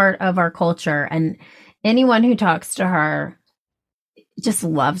such a part of our culture, and anyone who talks to her just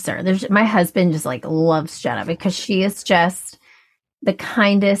loves her. My husband just like loves Jenna because she is just the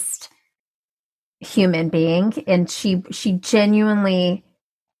kindest human being, and she genuinely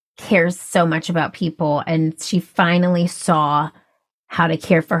cares so much about people, and she finally saw how to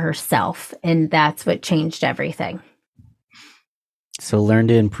care for herself, and that's what changed everything. So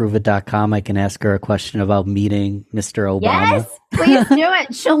learntoimproveit.com. I can ask her a question about meeting Mr. Obama. Yes, please do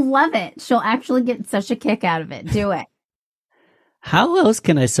it. She'll love it. She'll actually get such a kick out of it. Do it. How else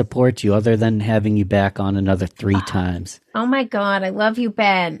can I support you other than having you back on another 3 times? Oh my God. I love you,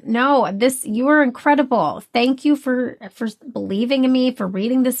 Ben. No, you are incredible. Thank you for believing in me, for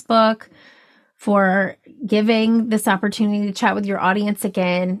reading this book, for giving this opportunity to chat with your audience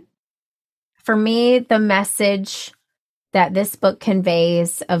again. For me, the message that this book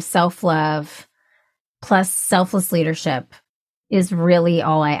conveys of self-love plus selfless leadership is really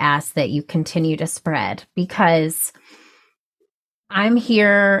all I ask that you continue to spread, because I'm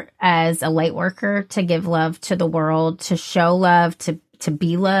here as a light worker to give love to the world, to show love, to to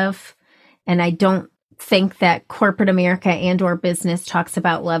be love. And I don't think that corporate America and or business talks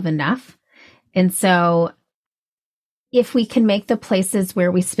about love enough. And so if we can make the places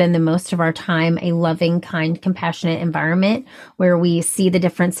where we spend the most of our time a loving, kind, compassionate environment where we see the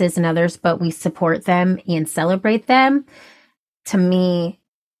differences in others, but we support them and celebrate them, to me,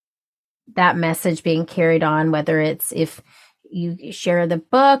 that message being carried on, whether it's if you share the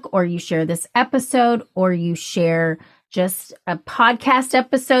book or you share this episode or you share just a podcast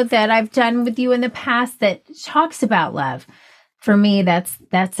episode that I've done with you in the past that talks about love, for me,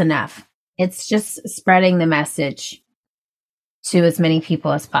 that's enough. It's just spreading the message to as many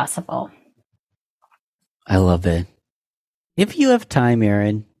people as possible. I love it. If you have time,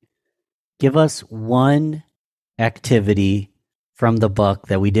 Erin, give us one activity from the book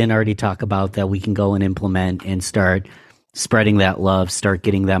that we didn't already talk about that we can go and implement and start spreading that love, start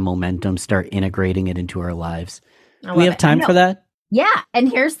getting that momentum, start integrating it into our lives. Do we have time for that? Yeah. And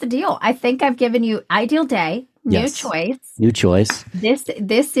here's the deal. I think I've given you ideal day, new choice. New choice.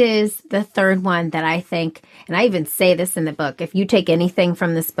 This is the third one that I think, and I even say this in the book, if you take anything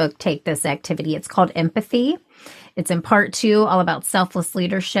from this book, take this activity. It's called empathy. It's in part 2, all about selfless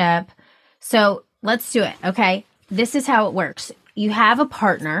leadership. So let's do it. Okay. This is how it works. You have a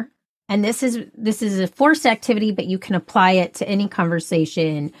partner, and this is a forced activity, but you can apply it to any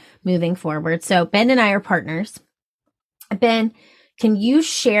conversation moving forward. So Ben and I are partners. Ben, can you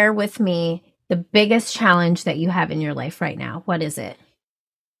share with me the biggest challenge that you have in your life right now? What is it?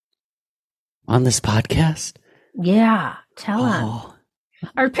 On this podcast? Yeah, tell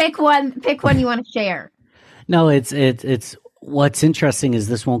him. Or pick one you want to share. No, it's what's interesting is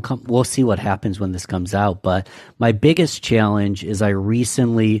this won't come. We'll see what happens when this comes out. But my biggest challenge is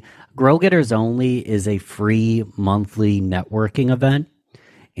Grow Getters Only is a free monthly networking event.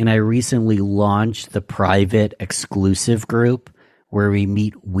 And I recently launched the private exclusive group where we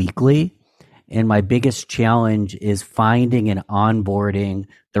meet weekly. And my biggest challenge is finding and onboarding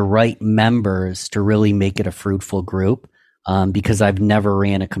the right members to really make it a fruitful group, because I've never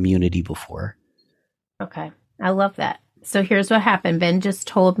ran a community before. Okay. I love that. So here's what happened. Ben just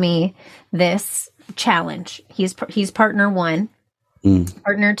told me this challenge. He's partner 1.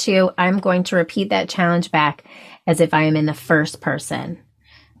 Partner 2, I'm going to repeat that challenge back as if I am in the first person.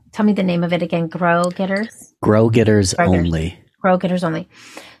 Tell me the name of it again. Grow Getters? Grow Getters Only. Grow Getters Only.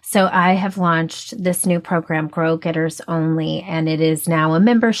 So I have launched this new program, Grow Getters Only, and it is now a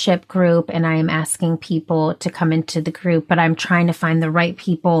membership group, and I am asking people to come into the group, but I'm trying to find the right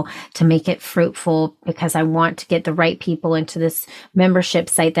people to make it fruitful because I want to get the right people into this membership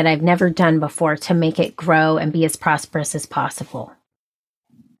site that I've never done before to make it grow and be as prosperous as possible.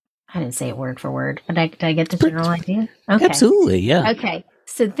 I didn't say it word for word, but did I get the general idea? Okay. Absolutely, yeah. Okay.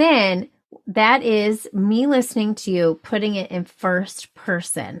 So then that is me listening to you, putting it in first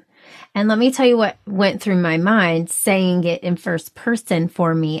person. And let me tell you what went through my mind saying it in first person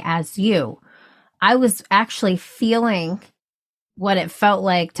for me as you. I was actually feeling what it felt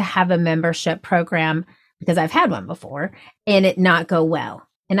like to have a membership program, because I've had one before, and it not go well.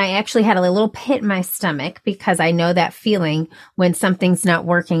 And I actually had a little pit in my stomach because I know that feeling when something's not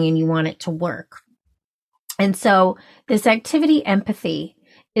working and you want it to work. And so this activity, empathy,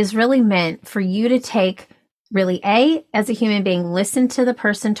 is really meant for you to take really as a human being, listen to the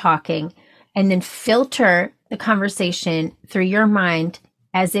person talking and then filter the conversation through your mind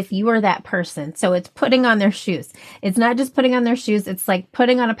as if you were that person. So it's putting on their shoes. It's not just putting on their shoes. It's like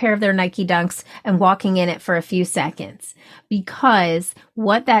putting on a pair of their Nike Dunks and walking in it for a few seconds. Because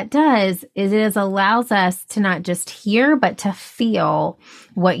what that does is it allows us to not just hear, but to feel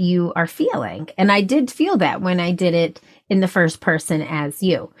what you are feeling. And I did feel that when I did it in the first person as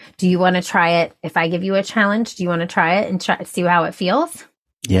you. Do you want to try it? If I give you a challenge, do you want to try it and see how it feels?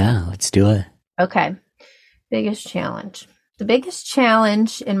 Yeah, let's do it. Okay. Biggest challenge. The biggest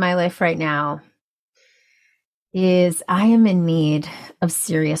challenge in my life right now is I am in need of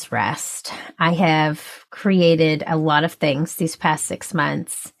serious rest. I have created a lot of things these past 6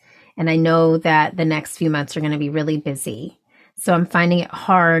 months, and I know that the next few months are going to be really busy. So I'm finding it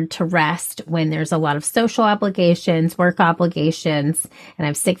hard to rest when there's a lot of social obligations, work obligations, and I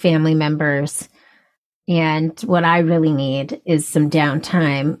have sick family members. And what I really need is some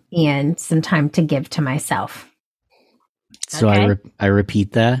downtime and some time to give to myself. So okay. I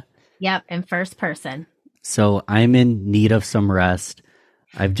repeat that? Yep, in first person. So I'm in need of some rest.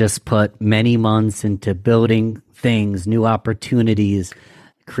 I've just put many months into building things, new opportunities,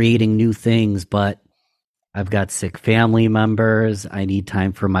 creating new things, but I've got sick family members. I need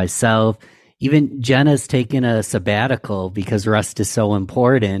time for myself. Even Jenna's taken a sabbatical because rest is so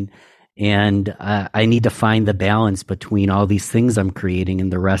important. And I need to find the balance between all these things I'm creating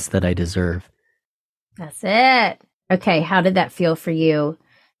and the rest that I deserve. That's it. Okay, how did that feel for you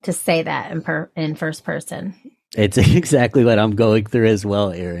to say that in first person? It's exactly what I'm going through as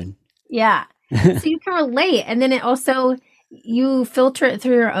well, Erin. Yeah. So you can relate. And then it also, you filter it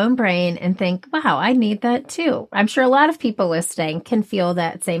through your own brain and think, wow, I need that too. I'm sure a lot of people listening can feel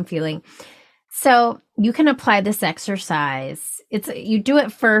that same feeling. So you can apply this exercise. You do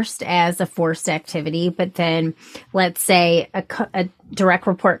it first as a forced activity, but then let's say a direct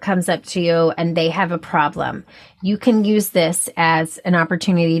report comes up to you and they have a problem. You can use this as an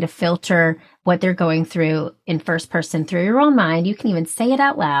opportunity to filter what they're going through in first person through your own mind. You can even say it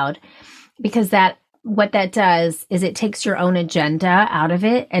out loud, because what that does is it takes your own agenda out of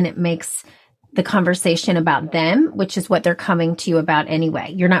it, and it makes the conversation about them, which is what they're coming to you about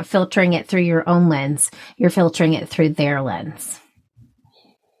anyway. You're not filtering it through your own lens. You're filtering it through their lens.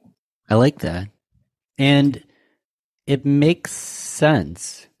 I like that. And it makes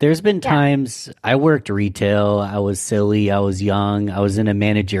sense. There's been times I worked retail. I was silly. I was young. I was in a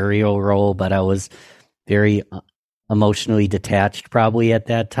managerial role, but I was very emotionally detached probably at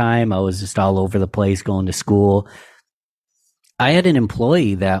that time. I was just all over the place going to school. I had an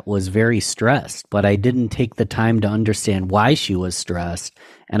employee that was very stressed, but I didn't take the time to understand why she was stressed,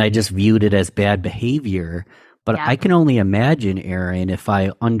 and I just viewed it as bad behavior. But I can only imagine, Erin, if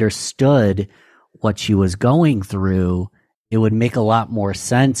I understood what she was going through, it would make a lot more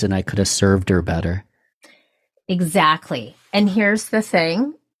sense and I could have served her better. Exactly. And here's the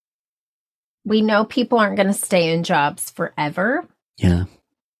thing. We know people aren't going to stay in jobs forever. Yeah.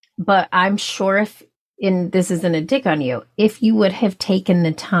 But I'm sure this isn't a dig on you, if you would have taken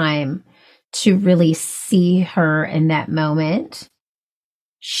the time to really see her in that moment,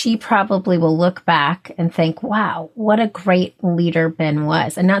 she probably will look back and think, wow, what a great leader Ben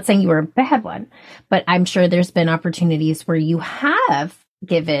was. I'm not saying you were a bad one, but I'm sure there's been opportunities where you have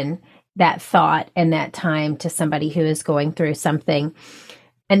given that thought and that time to somebody who is going through something.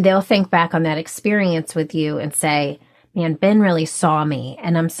 And they'll think back on that experience with you and say, man, Ben really saw me.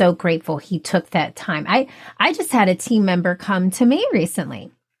 And I'm so grateful he took that time. I just had a team member come to me recently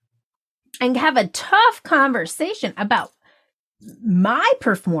and have a tough conversation about my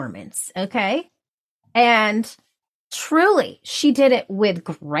performance. Okay. And truly, she did it with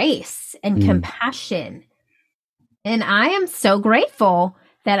grace and compassion. And I am so grateful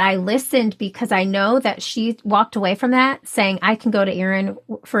that I listened, because I know that she walked away from that saying, I can go to Erin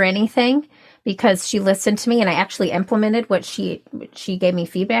for anything, because she listened to me and I actually implemented what she gave me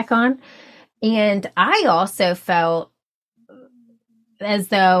feedback on. And I also felt as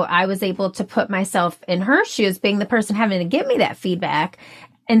though I was able to put myself in her shoes, being the person having to give me that feedback,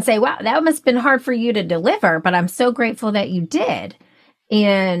 and say, wow, that must have been hard for you to deliver, but I'm so grateful that you did.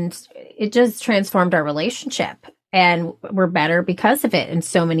 And it just transformed our relationship. And we're better because of it in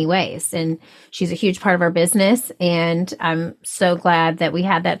so many ways. And she's a huge part of our business. And I'm so glad that we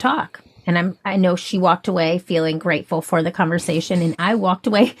had that talk. And I know she walked away feeling grateful for the conversation. And I walked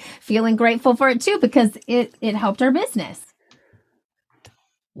away feeling grateful for it too, because it helped our business.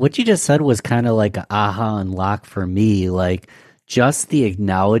 What you just said was kind of like an aha unlock for me. Like, just the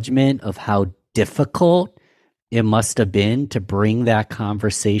acknowledgement of how difficult it must have been to bring that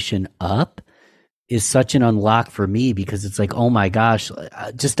conversation up is such an unlock for me, because it's like, oh my gosh,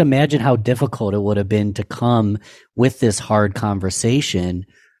 just imagine how difficult it would have been to come with this hard conversation.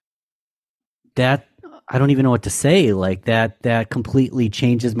 That, I don't even know what to say. Like that completely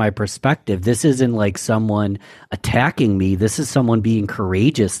changes my perspective. This isn't like someone attacking me. This is someone being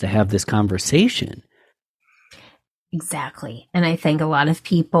courageous to have this conversation. Exactly. And I think a lot of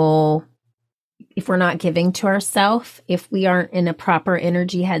people, if we're not giving to ourselves, if we aren't in a proper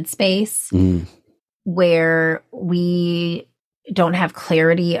energy headspace, where we don't have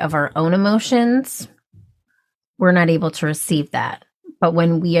clarity of our own emotions, we're not able to receive that. But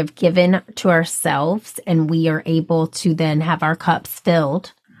when we have given to ourselves and we are able to then have our cups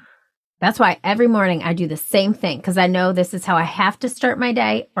filled, that's why every morning I do the same thing, because I know this is how I have to start my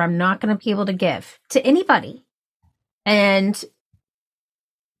day, or I'm not going to be able to give to anybody. And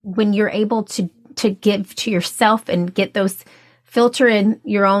when you're able to give to yourself and get those, filter in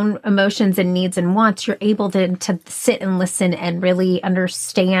your own emotions and needs and wants, you're able to sit and listen and really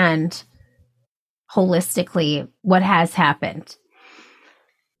understand holistically what has happened.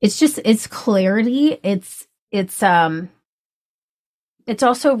 It's clarity. It's also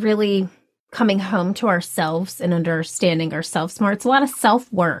really coming home to ourselves and understanding ourselves more. It's a lot of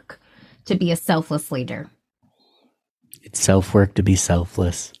self-work to be a selfless leader. It's self-work to be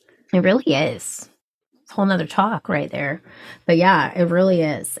selfless. It really is. whole nother talk right there. But yeah, it really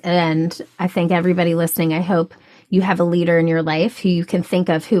is. And I think everybody listening, I hope you have a leader in your life who you can think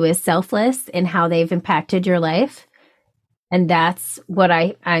of who is selfless and how they've impacted your life. And that's what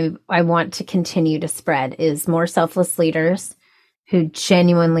I want to continue to spread is more selfless leaders who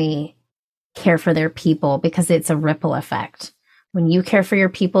genuinely care for their people, because it's a ripple effect. When you care for your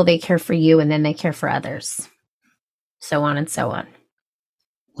people, they care for you, and then they care for others. So on and so on.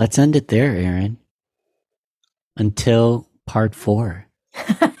 Let's end it there, Erin. Until part 4.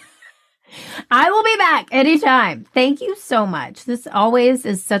 I will be back anytime. Thank you so much. This always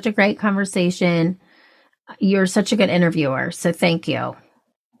is such a great conversation. You're such a good interviewer. So thank you.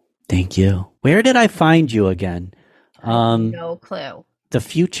 Thank you. Where did I find you again? No clue. The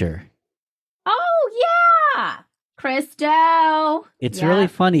future. Oh, yeah. Christo. It's really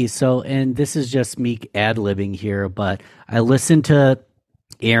funny. So, and this is just me ad-libbing here, but I listened to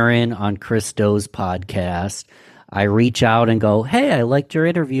Erin on Christo's podcast. I reach out and go, hey, I liked your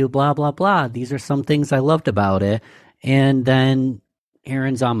interview, blah, blah, blah. These are some things I loved about it. And then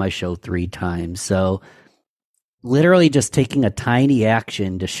Erin's on my show 3 times. So literally just taking a tiny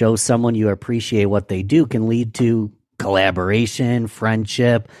action to show someone you appreciate what they do can lead to collaboration,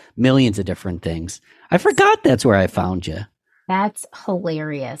 friendship, millions of different things. I forgot that's where I found you. That's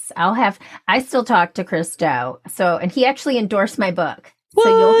hilarious. I still talk to Christo. So, and he actually endorsed my book. What?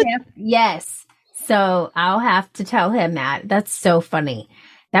 So yes. So I'll have to tell him that. That's so funny.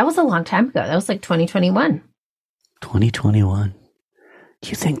 That was a long time ago. That was like 2021. 2021. Do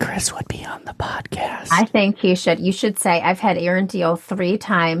you think Chris would be on the podcast? I think he should. You should say, I've had Erin Diehl 3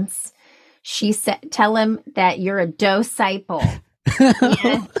 times. She said, tell him that you're a disciple.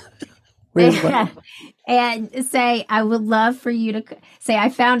 And say, I would love for you to say, I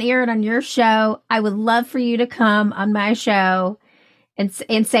found Erin on your show. I would love for you to come on my show and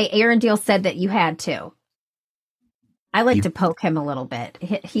say, Erin Diehl said that you had to. I like to poke him a little bit.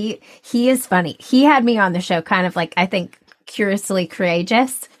 He is funny. He had me on the show kind of like, I think, curiously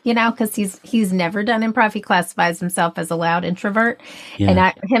courageous, because he's never done improv. He classifies himself as a loud introvert.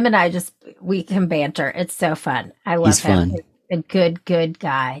 Yeah. And we can banter. It's so fun. I love him. He's a good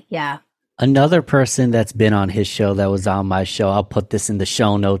guy. Yeah. Another person that's been on his show that was on my show, I'll put this in the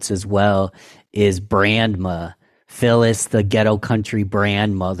show notes as well, is Brandma, Phyllis, the ghetto country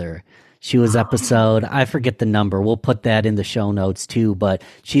grandmother. She was episode, I forget the number. We'll put that in the show notes too, but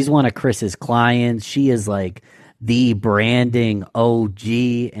she's one of Chris's clients. She is like the branding OG,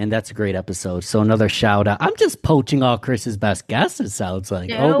 and that's a great episode. So another shout out. I'm just poaching all Chris's best guests, it sounds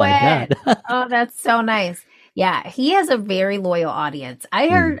like. Oh my God. Oh, that's so nice. Yeah, he has a very loyal audience. I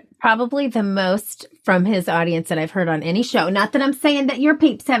heard probably the most from his audience that I've heard on any show. Not that I'm saying that your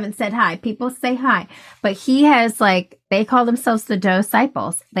peeps haven't said hi. People say hi. But he has they call themselves the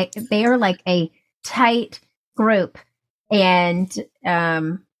disciples. They are like a tight group. And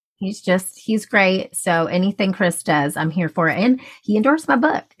he's great. So anything Chris does, I'm here for it. And he endorsed my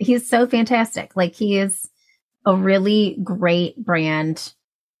book. He's so fantastic. He is a really great brand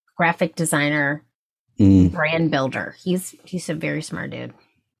graphic designer. Brand builder. He's a very smart dude.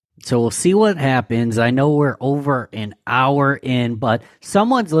 So we'll see what happens. I know we're over an hour in, but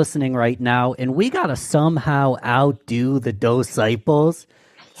someone's listening right now, and we got to somehow outdo the disciples.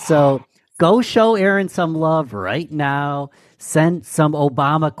 So go show Erin some love right now. Send some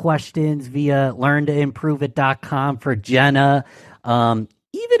Obama questions via learntoimproveit.com for Jenna. Even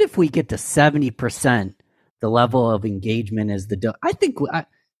if we get to 70%, the level of engagement is I think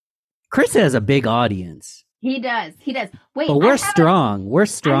Chris has a big audience. He does. Wait, but we're strong. We're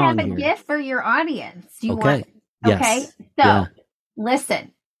strong. I have a gift for your audience. Do you want? Yes. Okay. So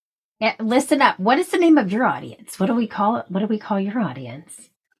listen. Listen up. What is the name of your audience? What do we call it? What do we call your audience?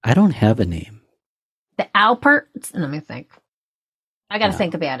 I don't have a name. The Alpert. Let me think. I got to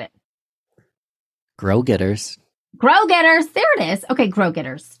think about it. Grow getters. Grow getters. There it is. Okay, grow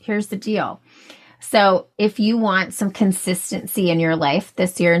getters. Here's the deal. So if you want some consistency in your life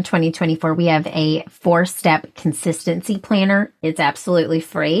this year in 2024, we have a 4-step consistency planner. It's absolutely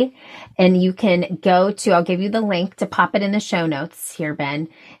free. And you can I'll give you the link to pop it in the show notes here, Ben.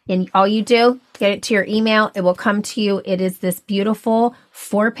 And all you do, get it to your email. It will come to you. It is this beautiful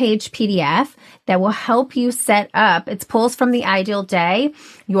 4-page PDF that will help you set up. It pulls from the ideal day,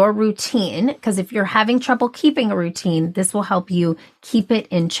 your routine. Because if you're having trouble keeping a routine, this will help you keep it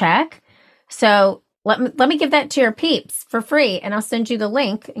in check. So let me give that to your peeps for free, and I'll send you the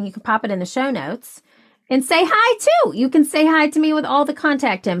link, and you can pop it in the show notes and say hi too. You can say hi to me with all the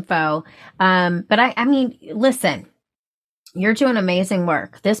contact info. But I mean, listen, you're doing amazing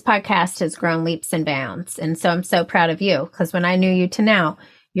work. This podcast has grown leaps and bounds, and so I'm so proud of you because when I knew you to now,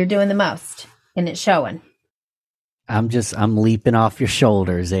 you're doing the most. And it's showing. I'm leaping off your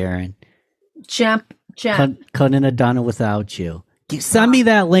shoulders, Erin. Jump. Couldn't have done it without you. Send me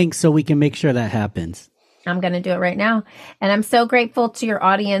that link so we can make sure that happens. I'm going to do it right now. And I'm so grateful to your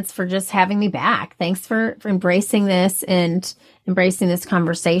audience for just having me back. Thanks for embracing this and embracing this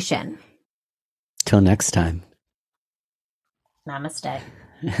conversation. Till next time. Namaste.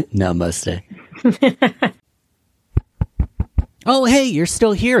 Namaste. Oh, hey, you're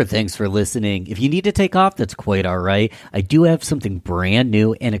still here. Thanks for listening. If you need to take off, that's quite all right. I do have something brand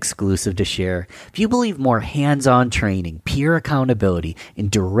new and exclusive to share. If you believe more hands-on training, peer accountability, and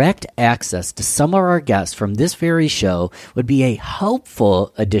direct access to some of our guests from this very show would be a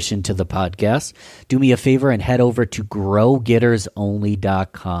helpful addition to the podcast, do me a favor and head over to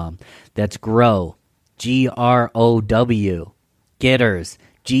growgettersonly.com. That's grow, G-R-O-W, getters,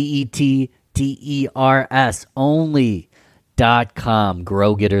 G-E-T-T-E-R-S, only.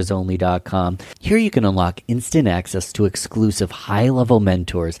 growgettersonly.com. Here you can unlock instant access to exclusive high-level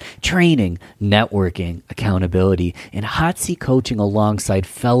mentors, training, networking, accountability, and hot seat coaching alongside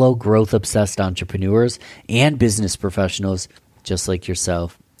fellow growth-obsessed entrepreneurs and business professionals just like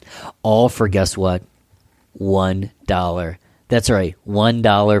yourself. All for, guess what? $1. That's right,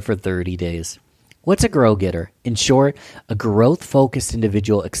 $1 for 30 days. What's a grow getter? In short, a growth-focused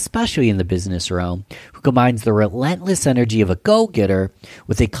individual, especially in the business realm, who combines the relentless energy of a go-getter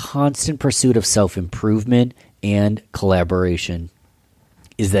with a constant pursuit of self-improvement and collaboration.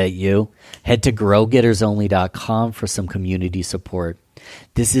 Is that you? Head to growgettersonly.com for some community support.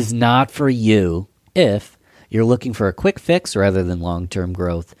 This is not for you if you're looking for a quick fix rather than long-term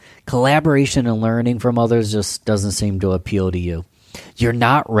growth. Collaboration and learning from others just doesn't seem to appeal to you. You're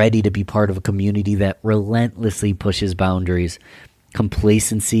not ready to be part of a community that relentlessly pushes boundaries.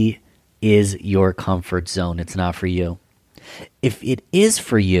 Complacency is your comfort zone. It's not for you. If it is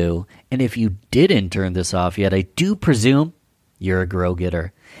for you, and if you didn't turn this off yet, I do presume you're a grow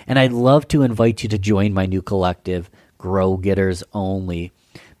getter. And I'd love to invite you to join my new collective, Grow Getters Only.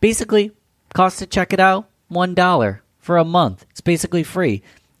 Basically, cost to check it out, $1 for a month. It's basically free.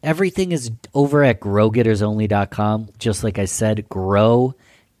 Everything is over at growgettersonly.com. Just like I said,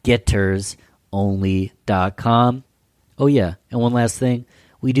 growgettersonly.com. Oh, yeah. And one last thing.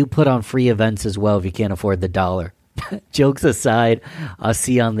 We do put on free events as well if you can't afford the dollar. Jokes aside, I'll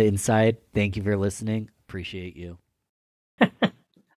see you on the inside. Thank you for listening. Appreciate you.